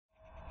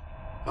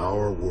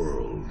Our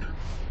world,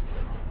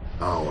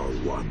 our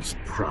once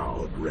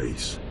proud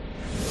race,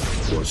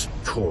 was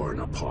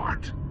torn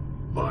apart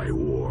by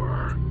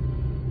war.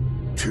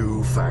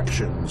 Two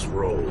factions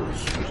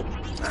rose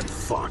and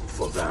fought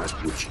for that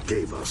which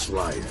gave us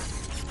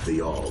life, the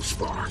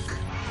Allspark.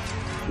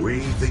 We,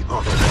 the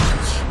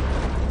Autobots,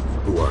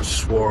 who are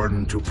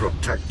sworn to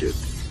protect it,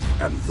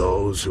 and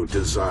those who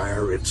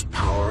desire its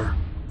power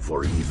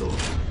for evil,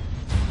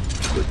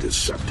 the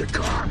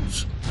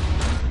Decepticons.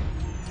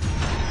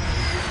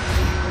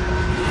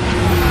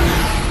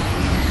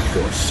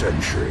 For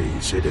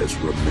centuries, it has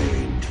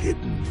remained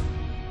hidden.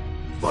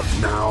 But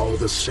now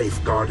the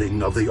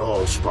safeguarding of the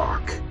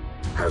Allspark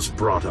has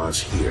brought us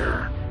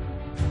here.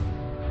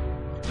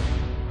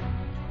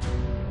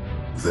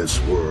 This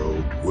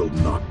world will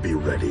not be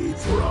ready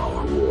for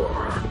our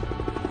war.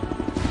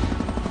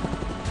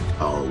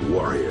 Our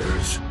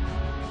warriors.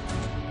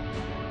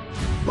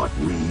 But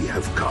we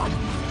have come.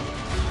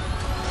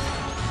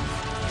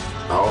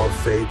 Our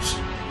fate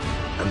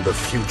and the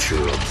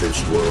future of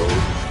this world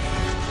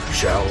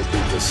shall be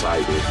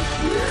decided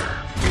here.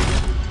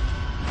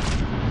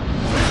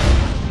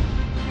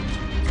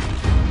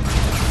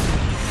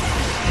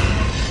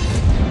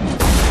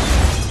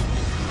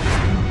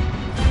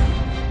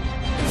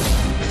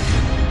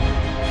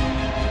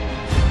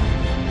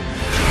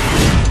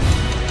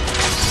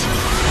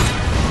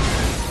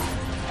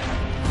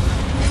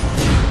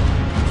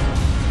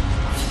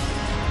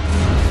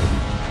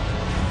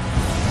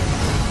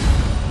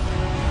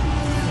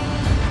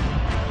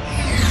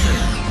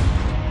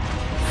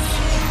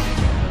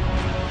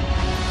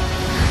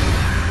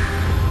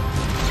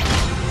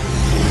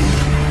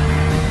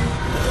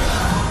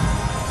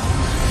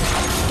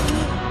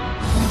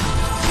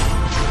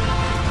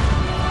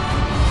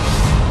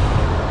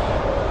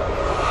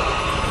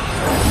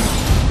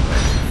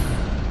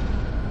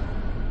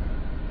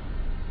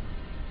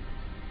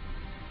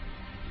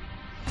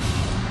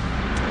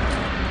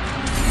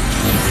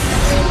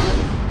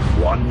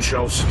 One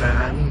shall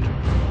stand,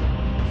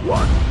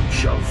 one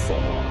shall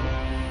fall.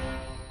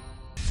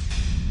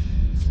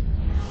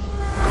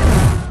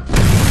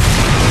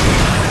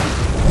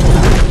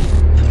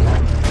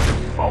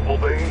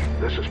 Bumblebee,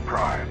 this is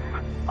Prime.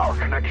 Our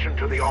connection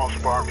to the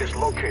Allspark is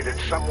located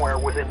somewhere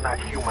within that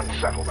human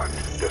settlement.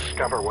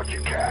 Discover what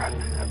you can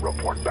and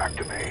report back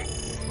to me.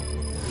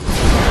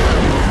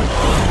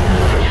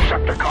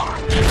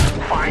 Decepticons,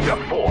 find a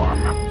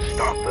form.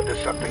 Stop the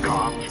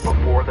Decepticons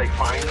before they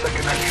find the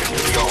connection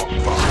to the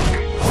Allspark.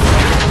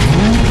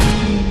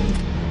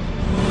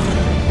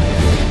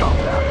 Stop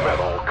that at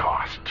all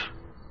costs.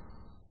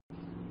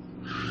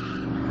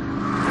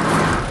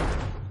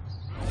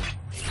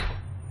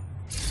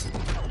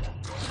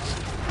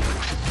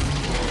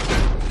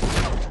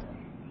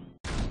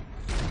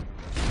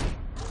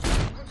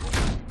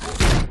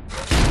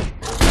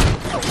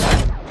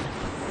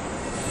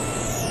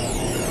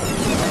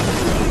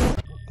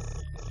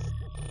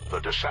 The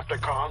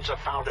Decepticons have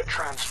found a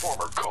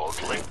transformer code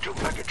linked to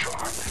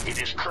Megatron.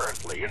 It is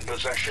currently in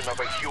possession of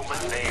a human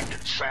named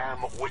Sam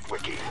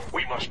Witwicky.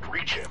 We must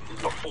reach him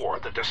before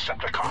the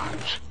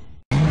Decepticons.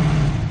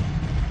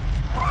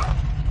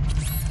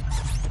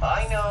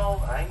 I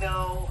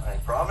know. I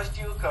promised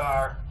you a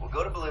car. We'll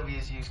go to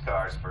Bolivia's used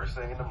cars first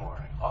thing in the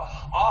morning.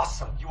 Oh,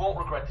 awesome. You won't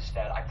regret this,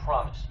 Dad. I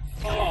promise.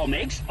 All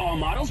makes, all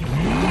models.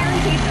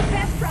 Guaranteed the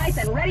best price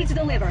and ready to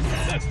deliver.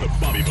 That's the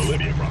Bobby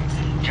Bolivia promise.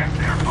 Get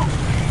there,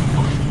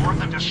 Bumblebee, before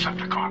the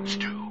Decepticons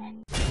do.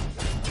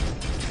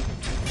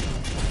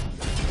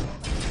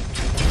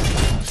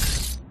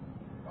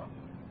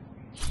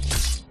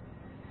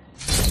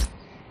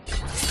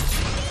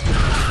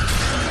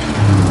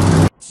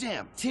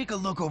 Sam, take a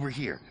look over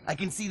here. I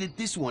can see that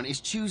this one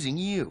is choosing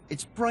you.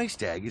 Its price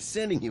tag is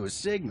sending you a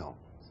signal.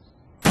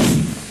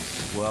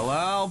 Well,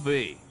 I'll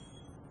be.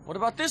 What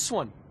about this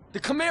one? The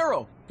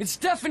Camaro. It's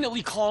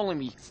definitely calling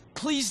me.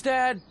 Please,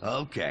 Dad.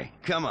 Okay,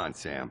 come on,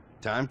 Sam.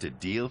 Time to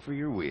deal for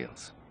your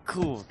wheels.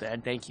 Cool,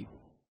 Dad. Thank you.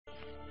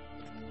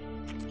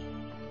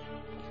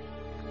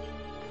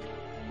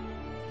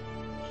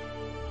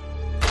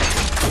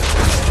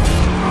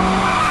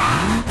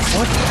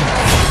 What?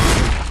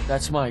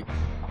 That's my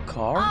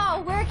car?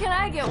 Oh, where can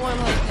I get one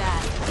like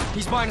that?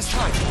 He's buying us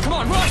time. Come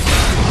on, run!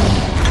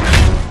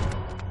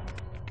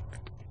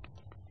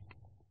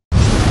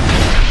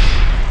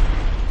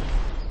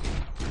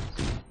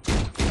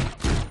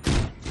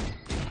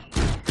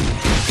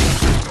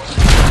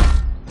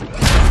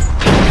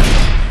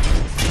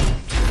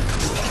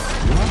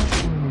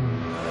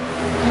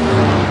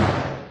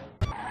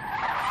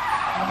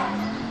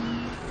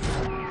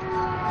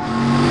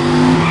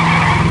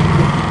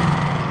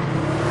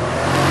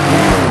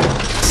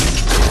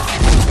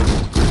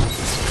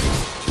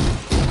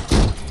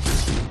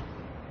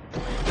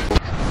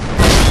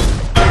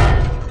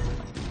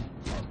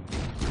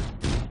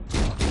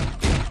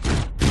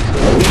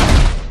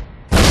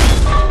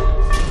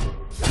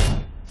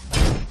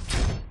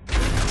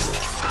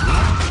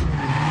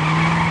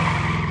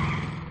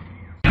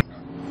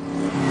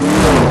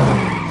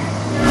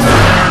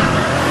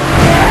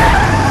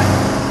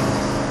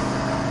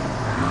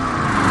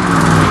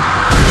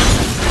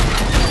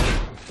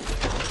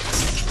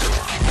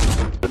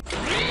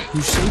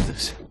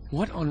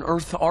 on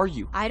Earth are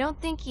you? I don't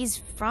think he's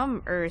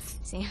from Earth,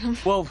 Sam.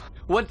 Well,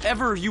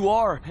 whatever you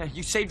are,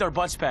 you saved our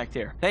butts back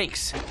there.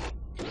 Thanks.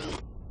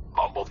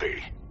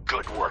 Bumblebee,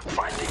 good work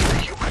finding the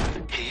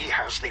human. He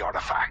has the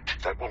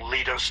artifact that will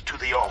lead us to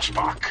the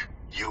Allspark.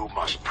 You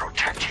must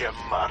protect him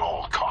at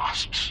all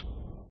costs.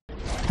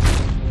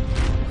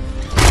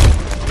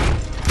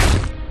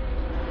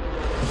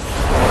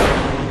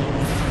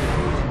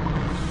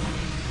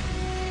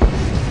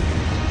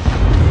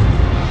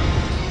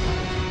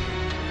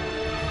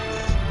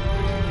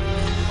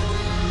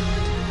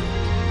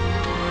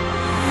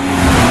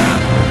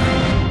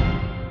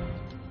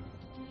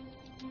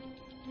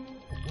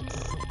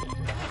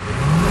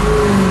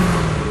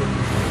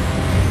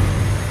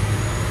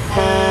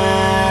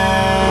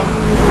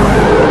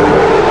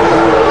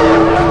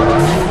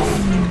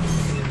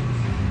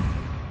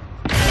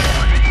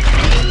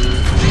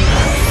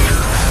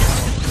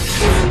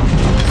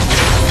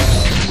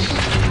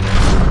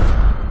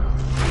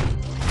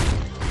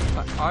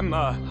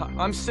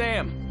 I'm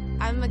Sam.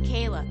 I'm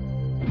Michaela.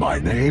 My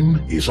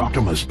name is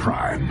Optimus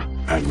Prime,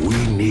 and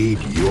we need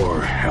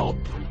your help.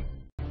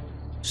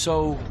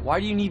 So, why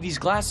do you need these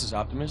glasses,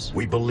 Optimus?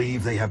 We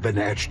believe they have been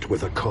etched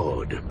with a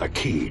code, a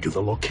key to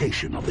the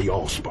location of the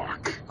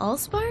Allspark.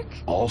 Allspark?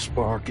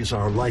 Allspark is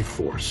our life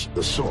force,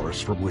 the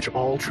source from which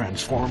all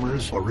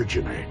Transformers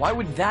originate. Why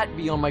would that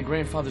be on my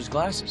grandfather's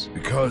glasses?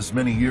 Because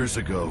many years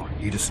ago,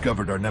 he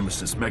discovered our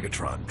nemesis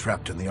Megatron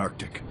trapped in the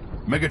Arctic.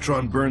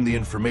 Megatron burned the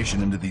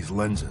information into these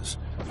lenses,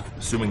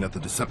 assuming that the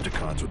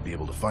Decepticons would be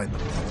able to find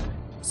them.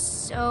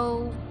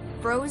 So,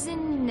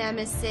 frozen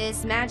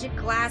nemesis, magic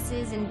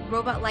glasses, and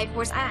robot life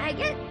force. I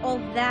get all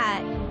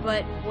that,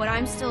 but what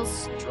I'm still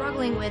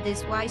struggling with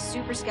is why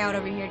Super Scout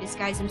over here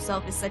disguised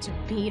himself as such a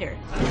beater.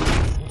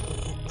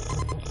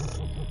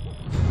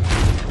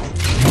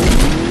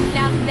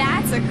 Now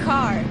that's a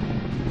car.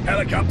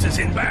 Helicopters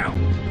inbound.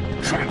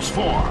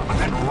 Transform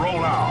and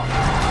roll out.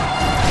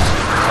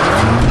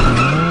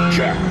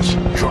 Jazz,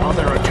 draw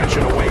their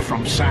attention away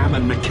from Sam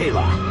and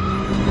Michaela.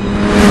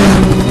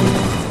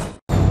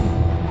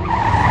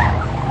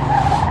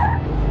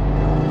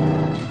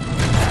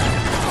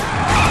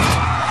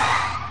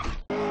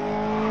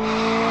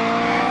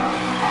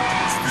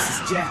 This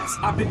is Jazz.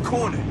 I've been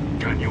cornered.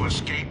 Can you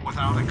escape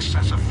without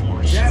excessive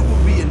force? That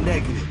would be a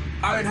negative.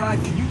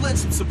 Ironhide, can you lend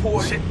some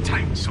support? Sit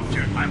tight,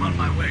 soldier. I'm on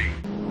my way.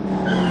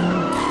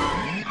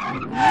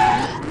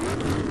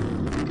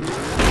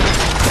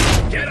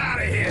 Get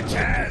out of here,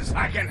 Chaz.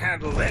 I can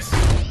handle this.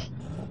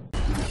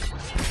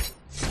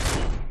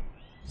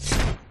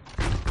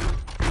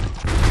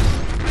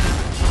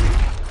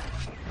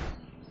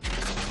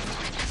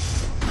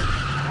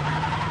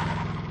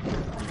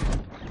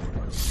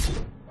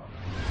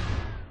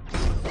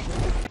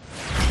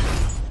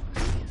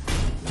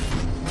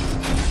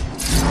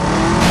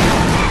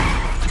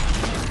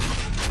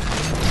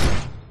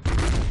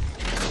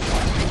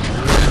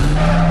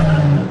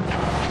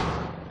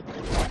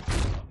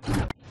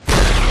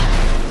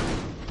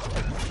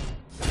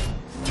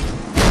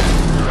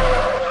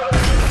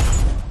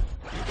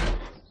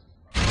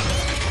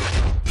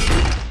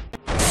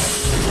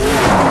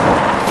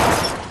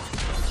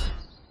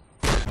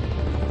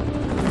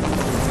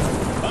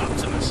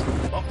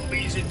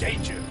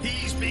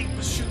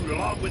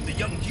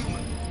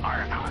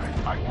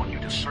 Ironhide, I want you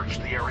to search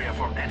the area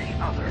for any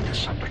other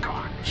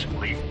Decepticons.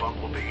 Leave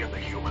Bumblebee and the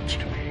humans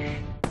to me.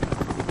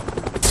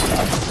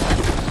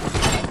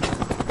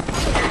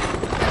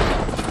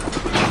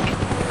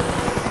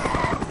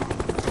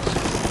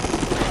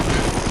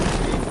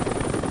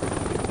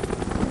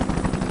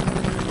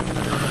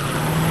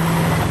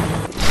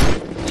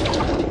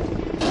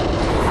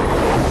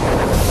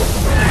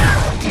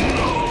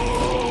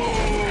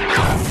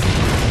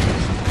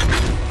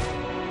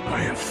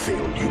 I have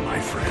failed you, my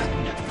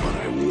friend, but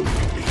I won't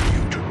leave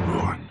you to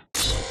ruin.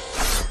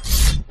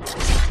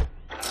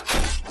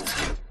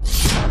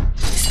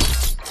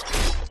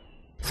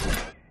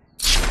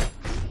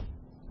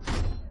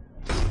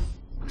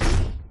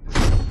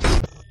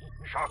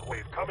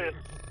 Shockwave, come in.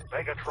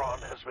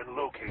 Megatron has been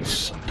located.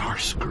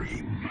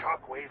 Starscream.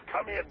 Shockwave,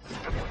 come in.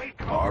 Complete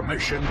Our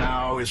mission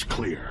now is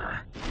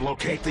clear.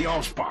 Locate the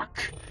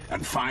Allspark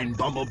and find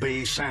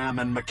Bumblebee, Sam,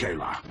 and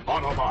Michaela.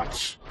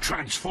 Autobots,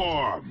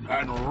 transform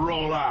and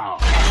roll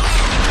out.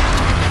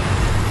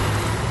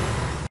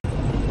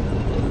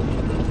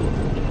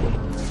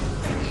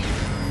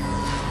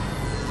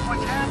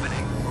 What's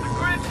happening? The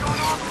grid's gone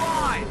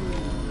offline!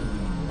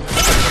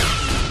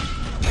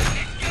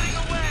 It's getting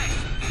away!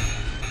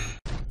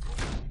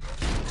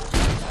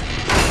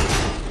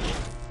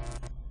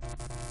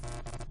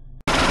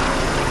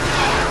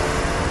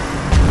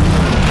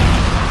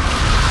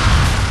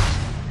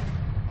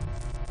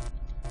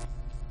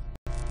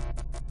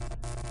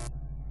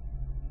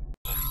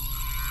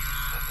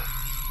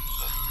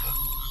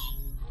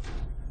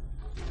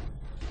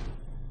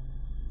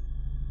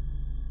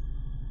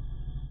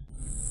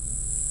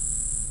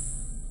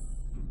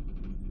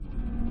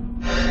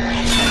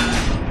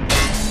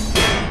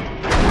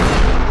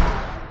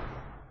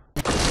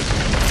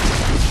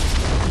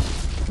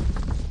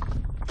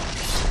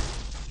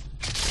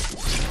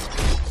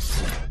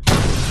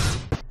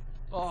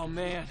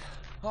 man.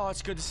 Oh,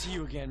 it's good to see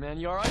you again, man.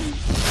 You alright?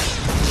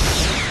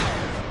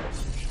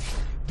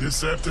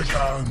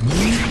 Decepticons,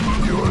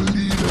 your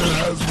leader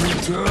has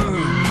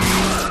returned.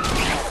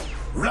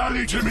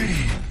 Rally to me.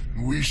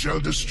 We shall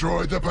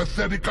destroy the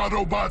pathetic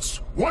Autobots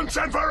once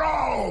and for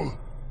all!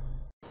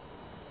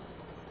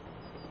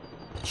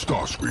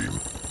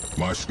 Starscream,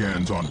 my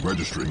scans aren't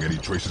registering any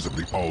traces of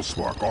the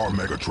Allspark or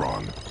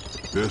Megatron.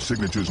 Their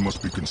signatures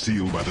must be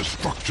concealed by the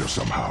structure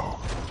somehow.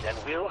 Then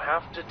we'll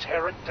have to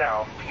tear it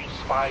down piece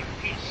by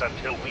piece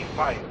until we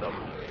find them.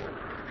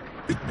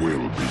 It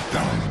will be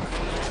done.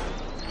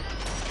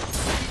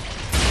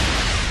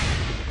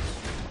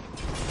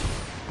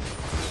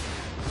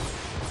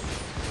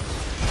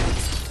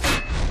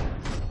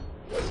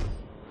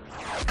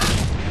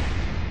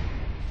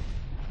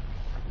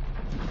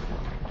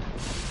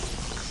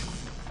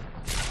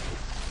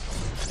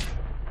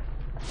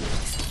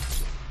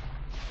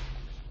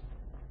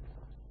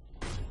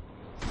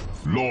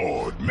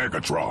 Lord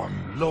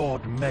Megatron.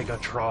 Lord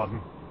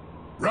Megatron.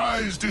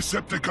 Rise,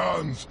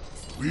 Decepticons.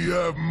 We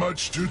have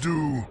much to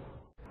do.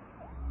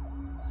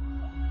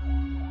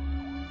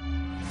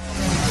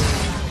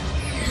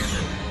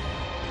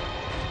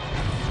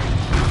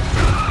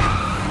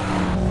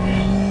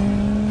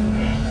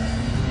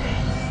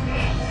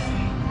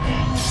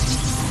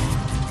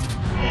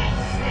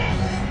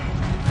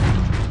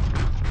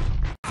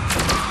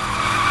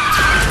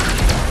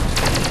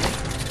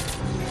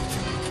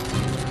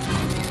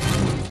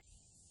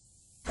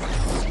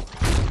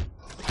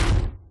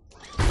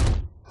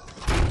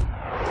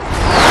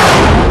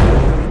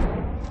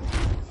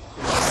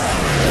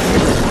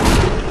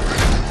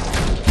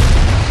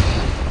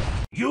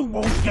 You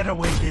won't get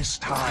away this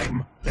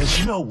time.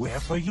 There's nowhere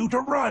for you to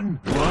run.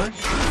 Run?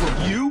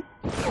 From you?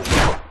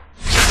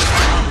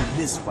 I'll in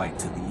this fight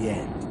to the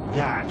end.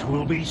 That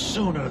will be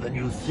sooner than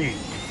you think.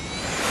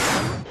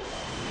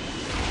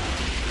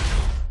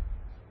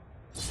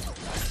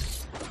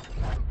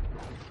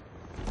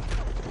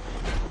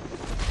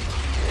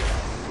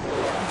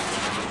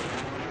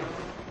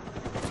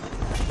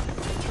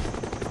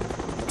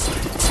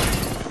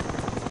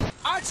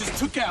 I just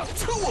took out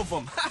 2 of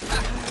them.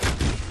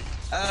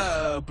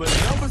 But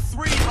number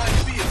 3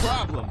 might be a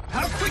problem.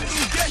 How quick do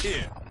you get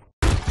here?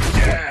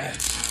 Yeah.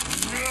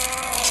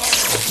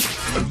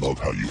 I love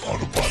how you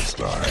Autobots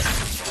die.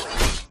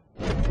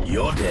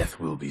 Your death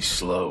will be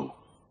slow.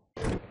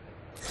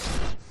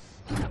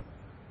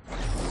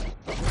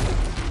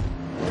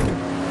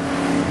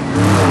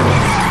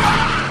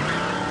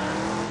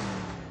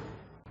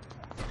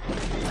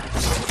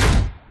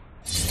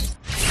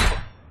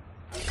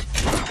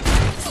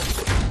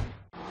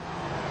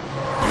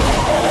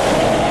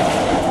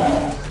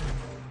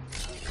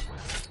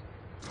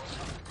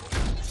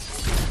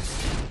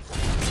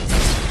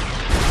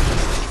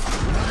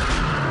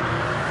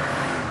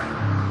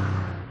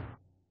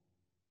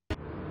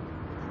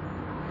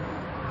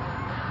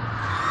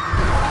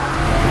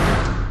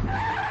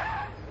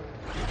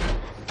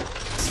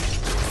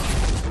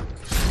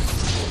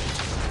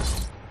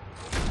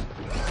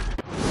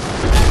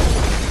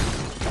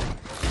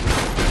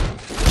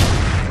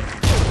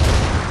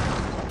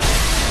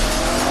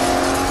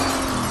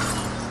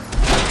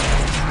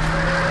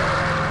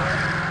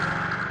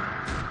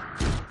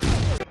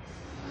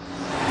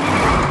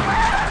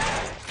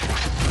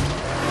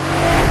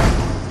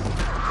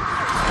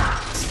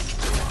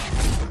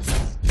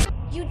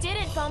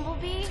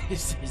 Bumblebee?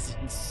 This is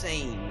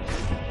insane.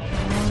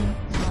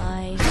 Oh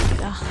my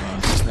god.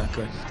 It's not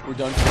good. We're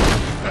done.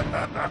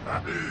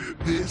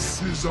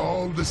 This is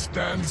all that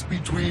stands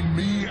between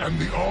me and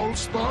the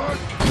Allspark?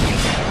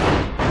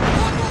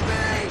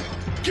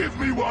 Bumblebee! Give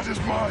me what is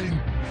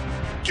mine!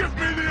 Give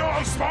me the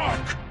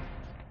Allspark!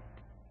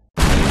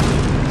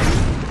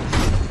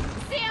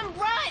 Sam,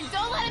 run!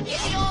 Don't let him get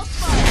the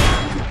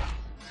Allspark!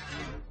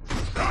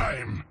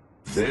 Time!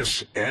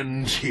 This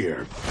ends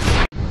here.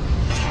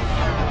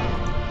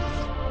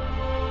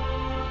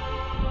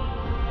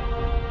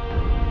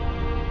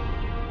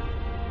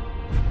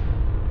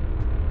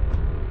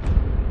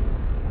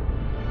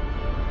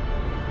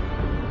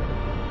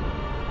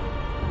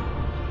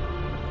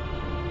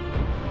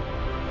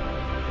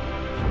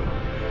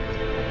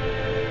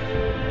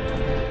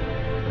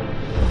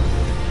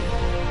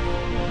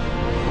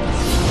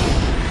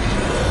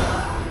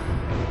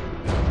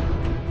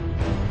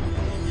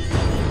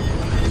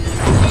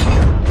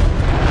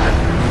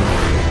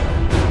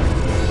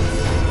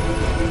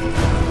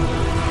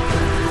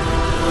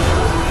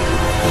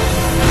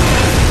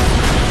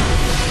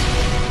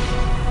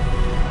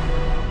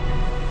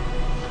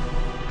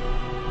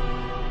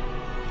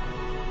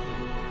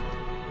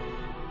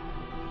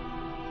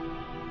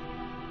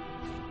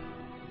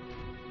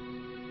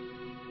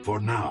 For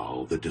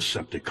now, the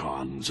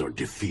Decepticons are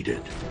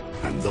defeated,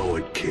 and though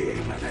it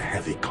came at a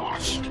heavy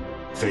cost,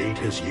 fate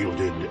has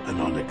yielded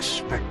an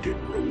unexpected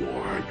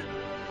reward.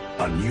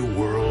 A new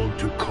world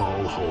to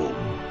call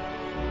home.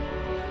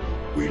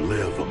 We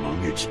live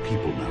among its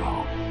people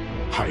now,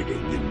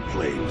 hiding in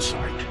plain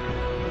sight,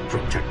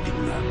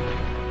 protecting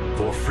them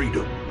for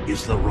freedom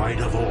is the right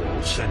of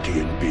all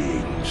sentient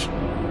beings.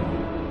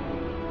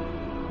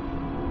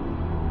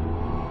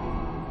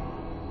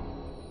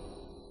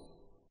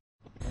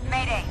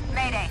 Mayday,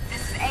 Mayday.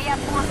 This is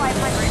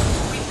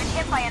AF-4500. We've been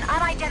hit by an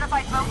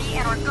unidentified bogey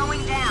and are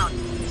going down.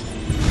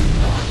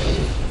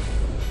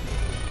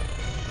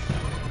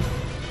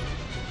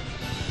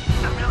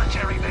 The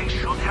military base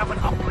should have an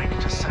uplink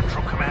to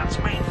Central Command's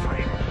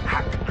mainframe.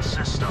 Hack the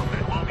system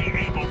and we'll be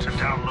able to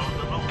download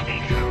the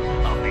location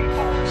of the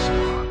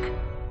Allspark.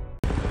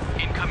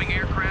 Incoming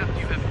aircraft,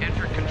 you have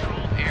entered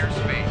controlled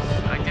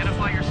airspace.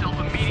 Identify yourself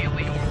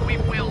immediately or we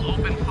will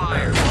open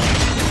fire.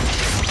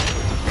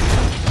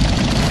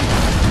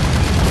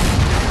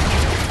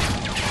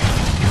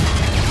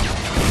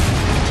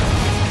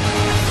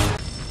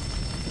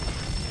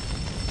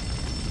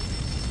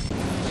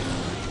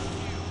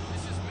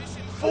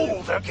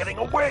 Fool, they're getting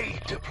away!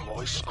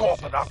 Deploy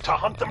Scorponok to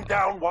hunt them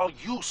down while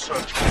you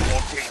search for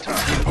more data.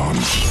 Hunt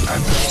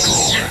and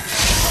destroy.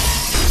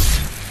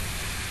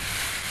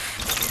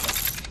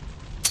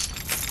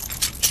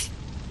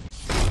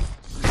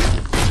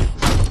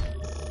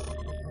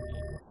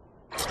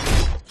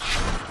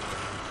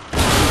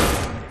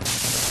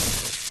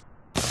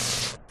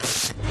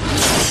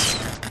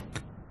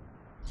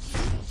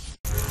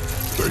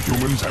 The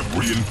humans have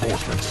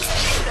reinforcements.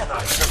 Then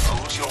I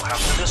suppose you'll have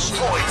to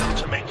destroy them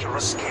to make your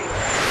escape.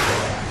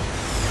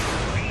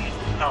 Leave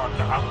none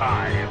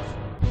alive.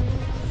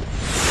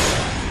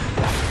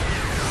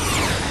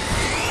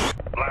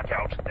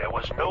 Blackout, there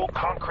was no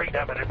concrete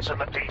evidence in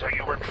the data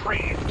you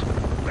retrieved.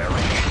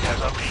 Barricade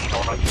has a lead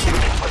on a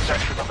human in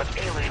possession of an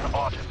alien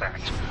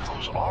artifact,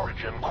 whose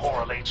origin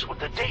correlates with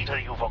the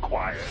data you've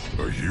acquired.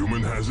 A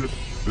human has it?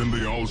 Then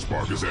the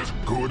Allspark is as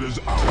good as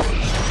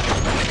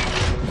ours.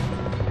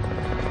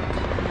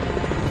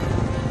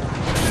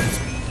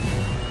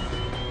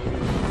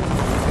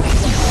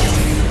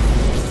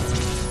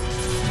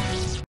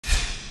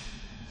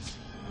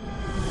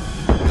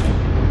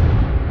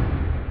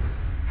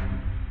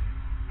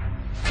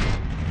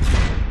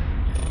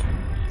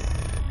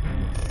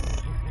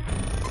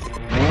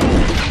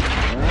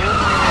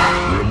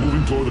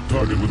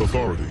 Target with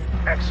authority.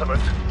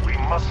 Excellent. We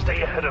must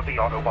stay ahead of the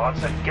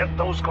Autobots and get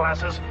those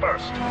glasses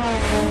first.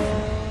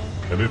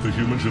 And if the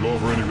humans should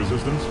offer any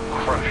resistance?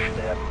 Crush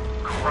them.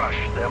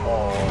 Crush them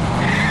all.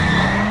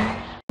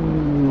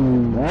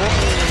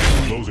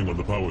 Closing on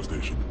the power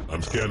station.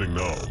 I'm scanning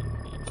now.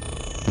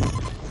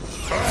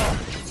 Ah!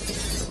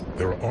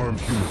 There are armed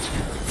humans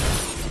here.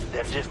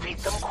 Then defeat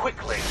them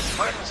quickly.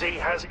 Frenzy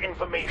has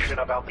information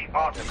about the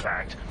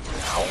artifact.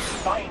 Now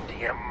find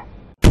him.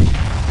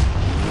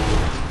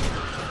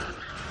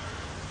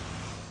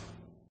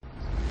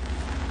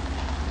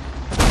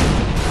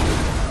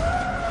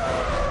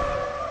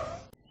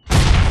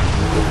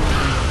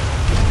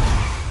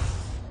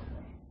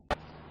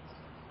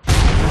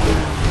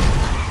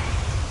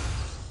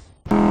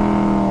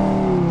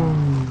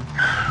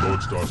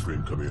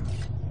 Starscream, come in.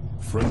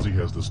 Frenzy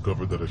has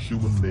discovered that a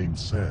human named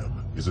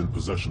Sam is in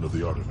possession of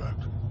the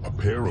artifact. A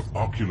pair of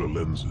ocular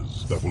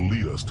lenses that will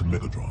lead us to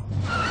Megatron.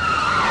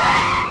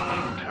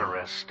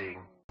 Interesting.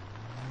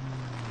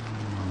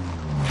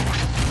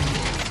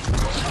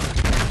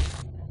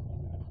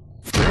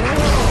 You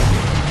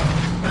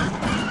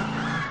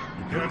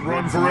can't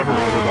run forever,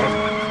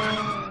 Autobot.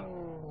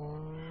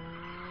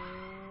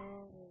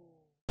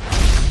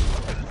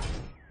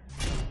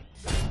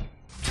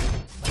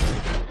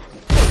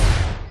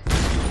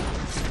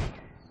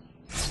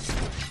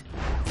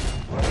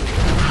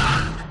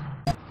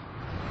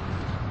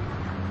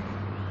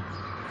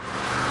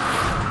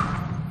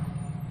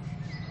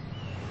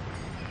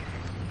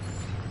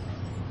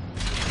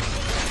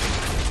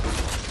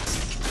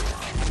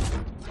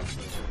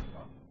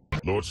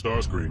 Lord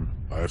Starscream,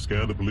 I have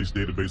scanned the police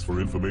database for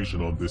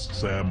information on this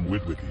Sam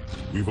Witwicky.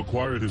 We've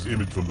acquired his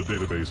image from the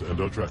database and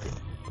are tracking.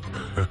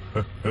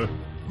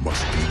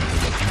 Must be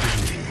lucky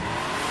day.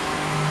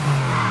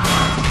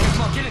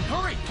 Come on, get in!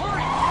 Hurry!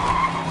 Hurry!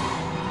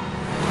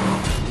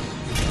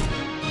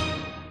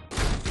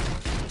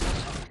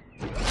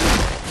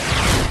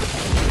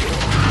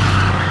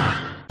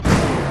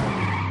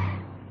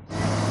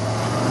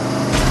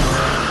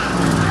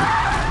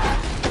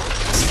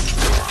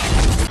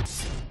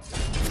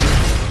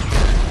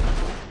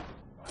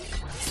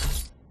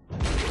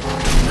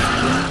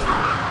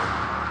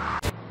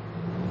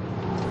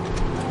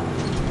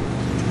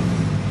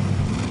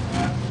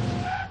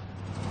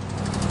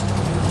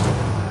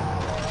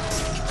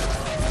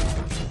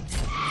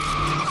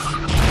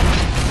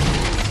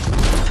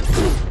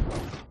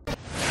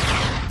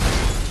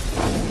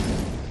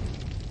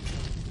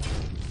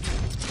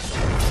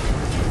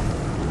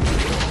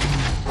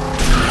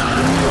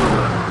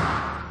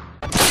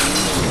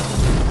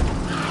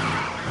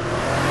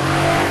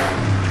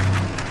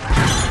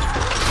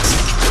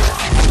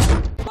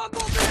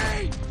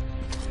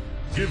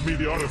 Give me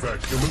the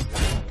artifact, human.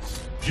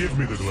 Give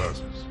me the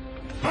glasses.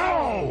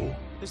 Now!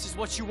 This is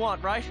what you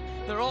want, right?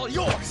 They're all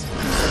yours!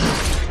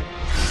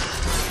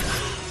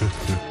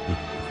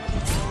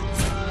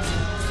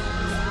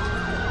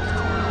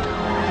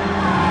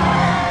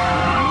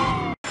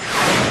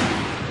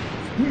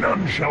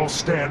 none shall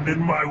stand in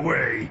my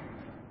way.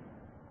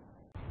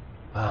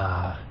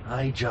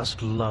 I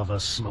just love a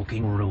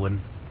smoking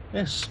ruin.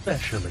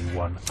 Especially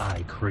one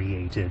I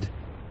created.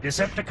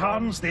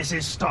 Decepticons, this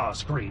is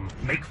Starscream.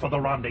 Make for the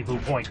rendezvous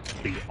point.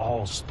 The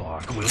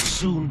Allspark will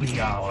soon be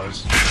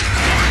ours.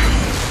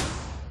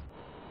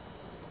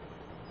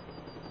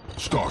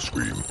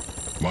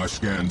 Starscream, my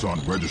scans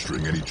aren't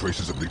registering any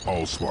traces of the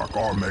Allspark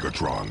or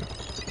Megatron.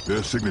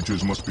 Their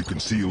signatures must be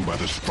concealed by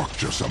the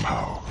structure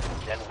somehow.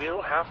 Then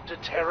we'll have to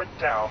tear it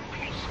down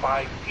piece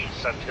by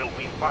piece until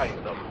we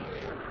find them.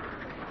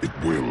 It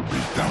will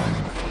be done.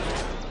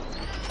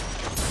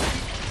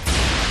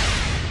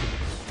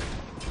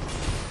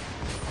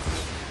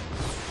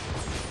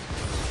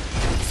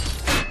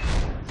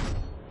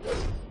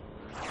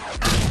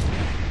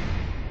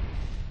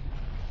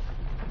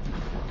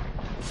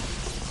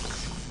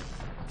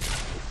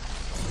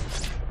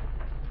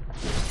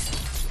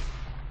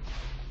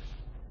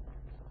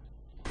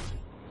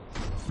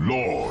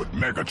 Lord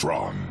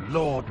Megatron.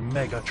 Lord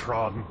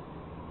Megatron.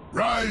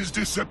 Rise,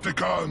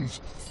 Decepticons!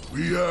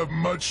 We have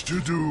much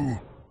to do.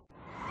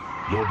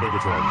 Lord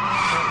Megatron.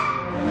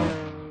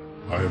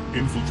 I have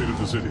infiltrated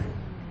the city.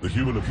 The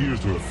human appears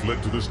to have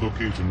fled to this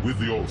location with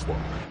the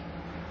Allspark.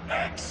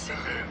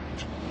 Excellent!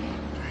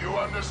 Do you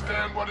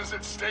understand what is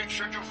at stake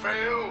should you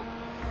fail?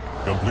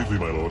 Completely,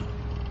 my lord.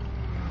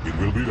 It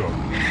will be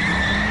done.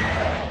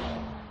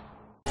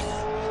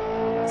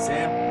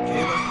 Sam,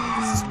 Kayla,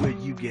 this is where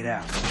you get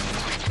out.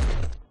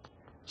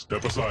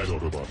 Step aside,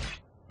 Autobot.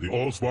 The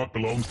Allspark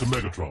belongs to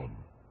Megatron.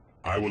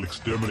 I will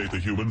exterminate the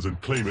humans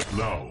and claim it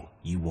now.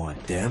 You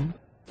want them?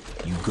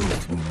 You go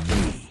through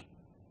me.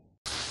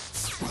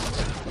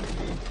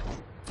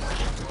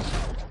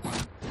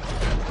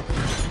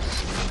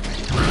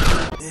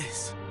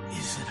 This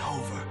isn't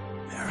over,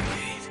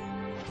 Barricade.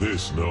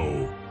 This,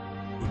 no.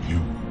 But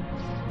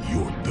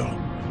you're done.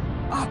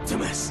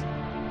 Optimus!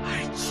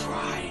 I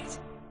tried.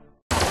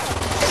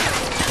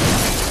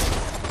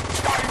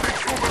 Find the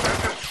human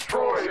and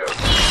destroy him!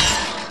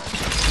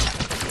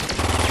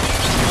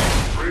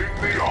 Bring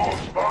the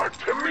Allspark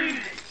to me!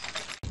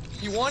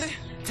 You want it?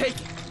 Take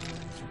it.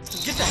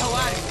 Get the hell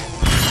out of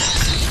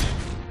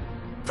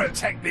here.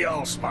 Protect the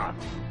Allspark.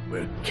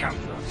 We're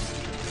counting on you.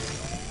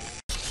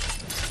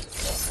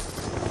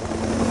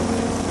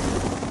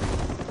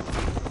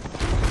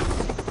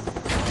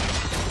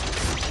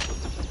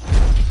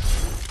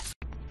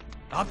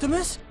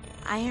 Optimus?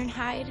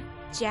 Ironhide,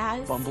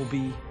 Jazz.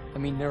 Bumblebee. I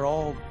mean, they're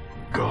all...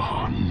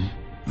 Gone.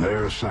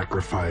 Their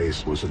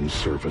sacrifice was in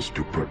service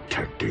to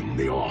protecting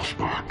the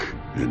Allspark,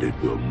 and it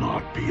will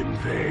not be in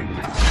vain.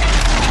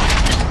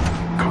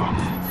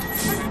 Come.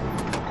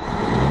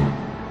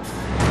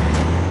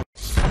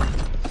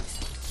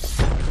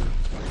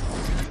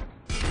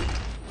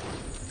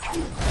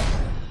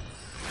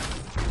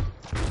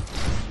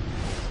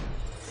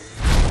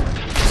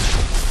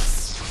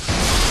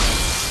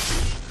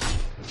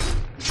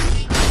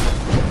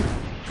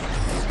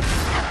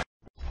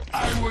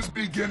 I was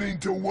beginning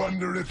to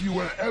wonder if you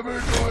were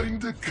ever going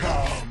to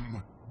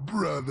come,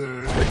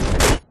 brother.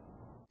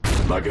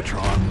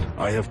 Megatron,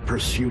 I have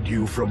pursued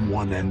you from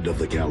one end of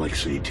the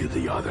galaxy to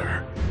the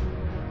other.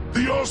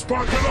 The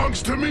Allspark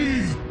belongs to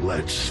me!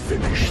 Let's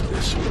finish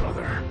this,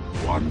 brother.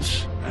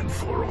 Once and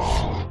for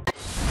all.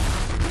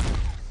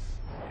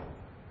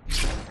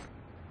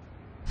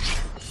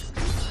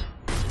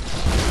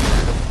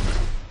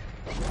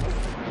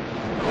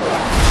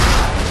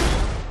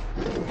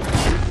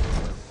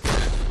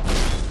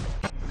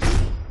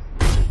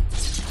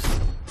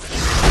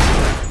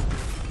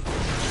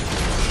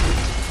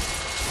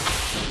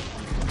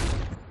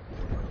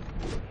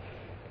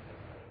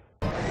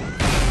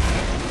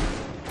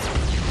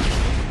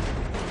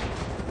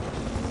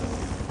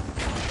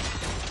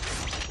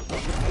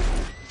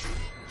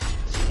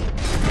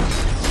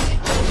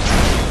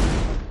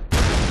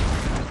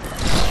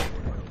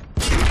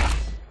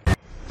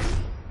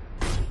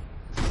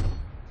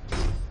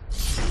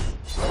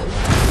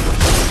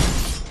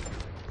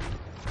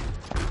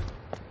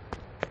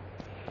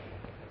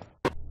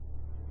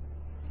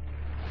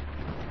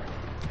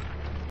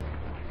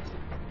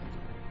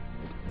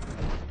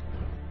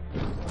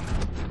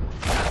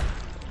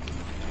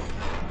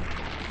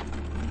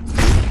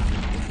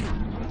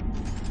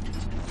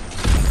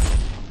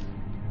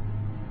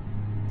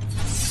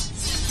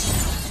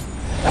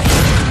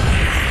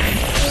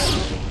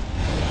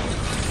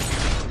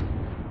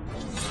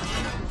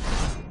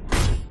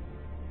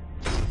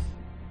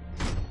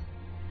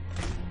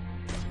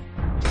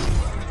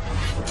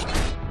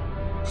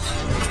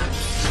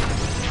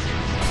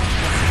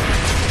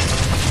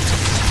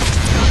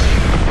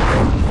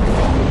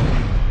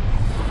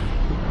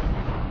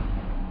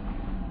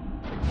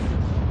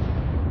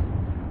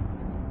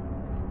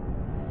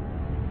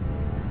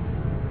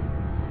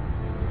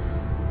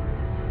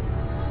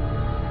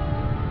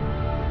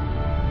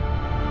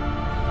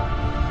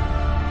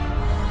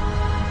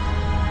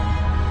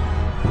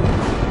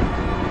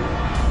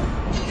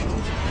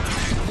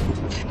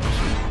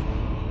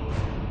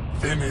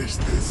 Finish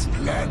this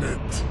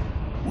planet.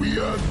 We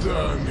are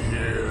done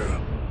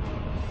here.